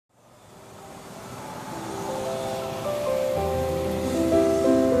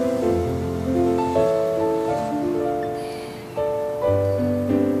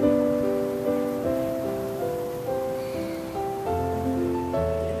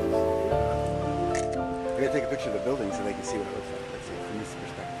to take a picture of the building so they can see what it looks like. Let's see from this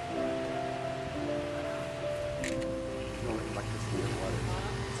perspective. No electricity or water.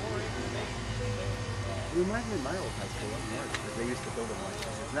 It reminds me of my old high school up north, because they used to build them like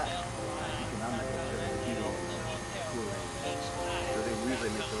this. It's not economical for the heating and cooling. So they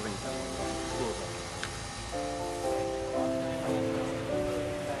usually make buildings that like schools up.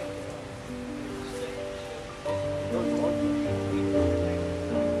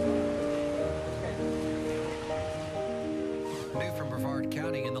 New from Brevard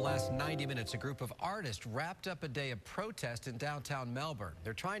County, in the last 90 minutes, a group of artists wrapped up a day of protest in downtown Melbourne.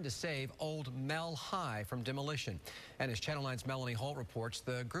 They're trying to save old MelHi from demolition. And as Channel 9's Melanie Holt reports,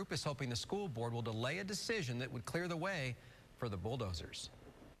 the group is hoping the school board will delay a decision that would clear the way for the bulldozers.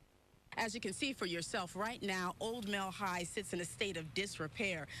 As you can see for yourself right now, old MelHi sits in a state of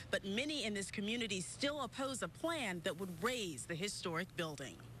disrepair, but many in this community still oppose a plan that would raise the historic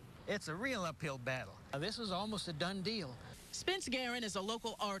building. It's a real uphill battle. This is almost a done deal. Spence Guerin is a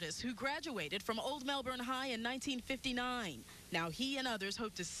local artist who graduated from Old Melbourne High in 1959. Now he and others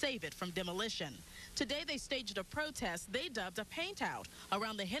hope to save it from demolition. Today they staged a protest they dubbed a paint out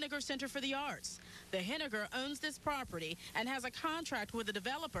around the Henniger Center for the Arts. The Henniger owns this property and has a contract with the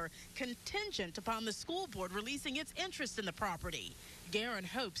developer contingent upon the school board releasing its interest in the property. Guerin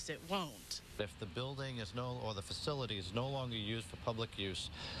hopes it won't. If the building is or the facility is no longer used for public use,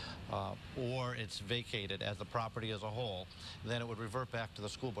 or it's vacated as the property as a whole, then it would revert back to the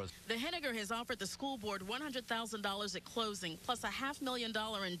school board. The Henniger has offered the school board $100,000 at closing, plus a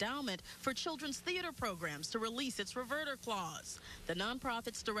 $500,000 endowment for children's theater programs to release its reverter clause. The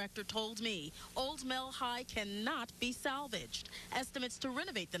nonprofit's director told me Old MelHi cannot be salvaged. Estimates to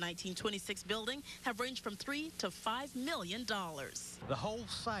renovate the 1926 building have ranged from $3 to $5 million. The whole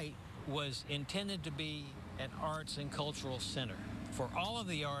site was intended to be an arts and cultural center for all of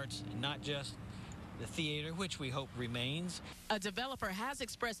the arts, not just the theater, which we hope remains. A developer has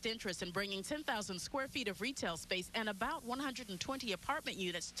expressed interest in bringing 10,000 square feet of retail space and about 120 apartment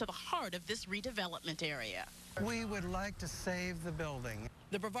units to the heart of this redevelopment area. We would like to save the building.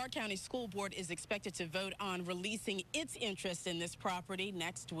 The Brevard County School Board is expected to vote on releasing its interest in this property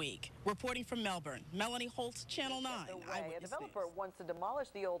next week. Reporting from Melbourne, Melanie Holt, Channel 9. A developer wants to demolish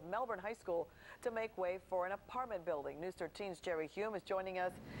the old Melbourne High School to make way for an apartment building. News 13's Jerry Hume is joining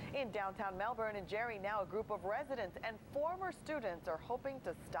us in downtown Melbourne. And Jerry, now a group of residents and former students are hoping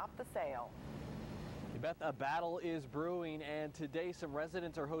to stop the sale. Beth, a battle is brewing, and today some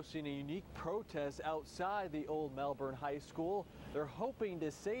residents are hosting a unique protest outside the old Melbourne High School. They're hoping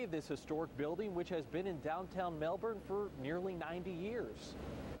to save this historic building, which has been in downtown Melbourne for nearly 90 years.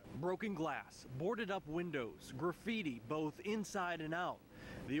 Broken glass, boarded up windows, graffiti, both inside and out.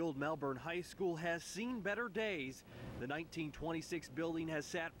 The old Melbourne High School has seen better days. The 1926 building has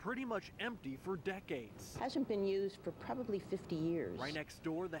sat pretty much empty for decades. Hasn't been used for probably 50 years. Right next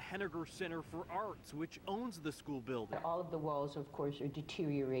door, the Henniger Center for Arts, which owns the school building. All of the walls, of course, are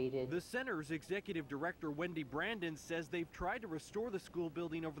deteriorated. The center's executive director, Wendy Brandon, says they've tried to restore the school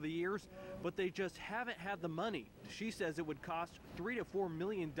building over the years, but they just haven't had the money. She says it would cost $3 to $4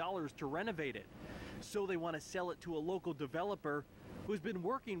 million to renovate it. So they want to sell it to a local developer who's been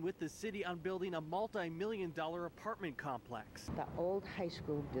working with the city on building a multi-million-dollar apartment complex. The old high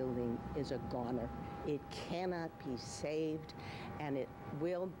school building is a goner. It cannot be saved, and it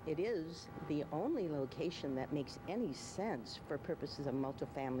is the only location that makes any sense for purposes of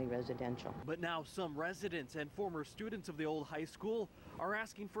multifamily residential. But now some residents and former students of the old high school are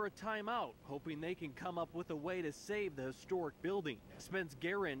asking for a timeout, hoping they can come up with a way to save the historic building. Spence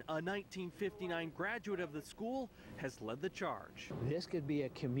Guerin, a 1959 graduate of the school, has led the charge. This could be a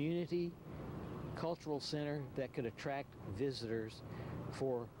community cultural center that could attract visitors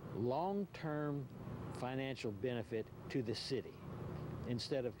for long-term financial benefit to the city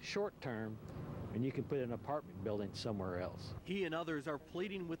instead of short-term, and you can put an apartment building somewhere else. He and others are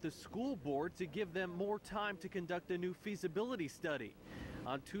pleading with the school board to give them more time to conduct a new feasibility study.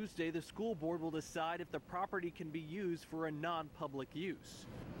 On Tuesday, the school board will decide if the property can be used for a non-public use.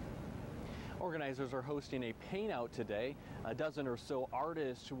 Organizers are hosting a paint out today. A dozen or so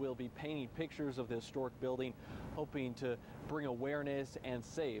artists will be painting pictures of the historic building, hoping to bring awareness and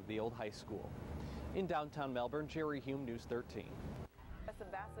save the old high school. In downtown Melbourne, Jerry Hume, News 13.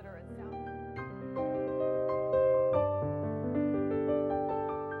 Ambassador in South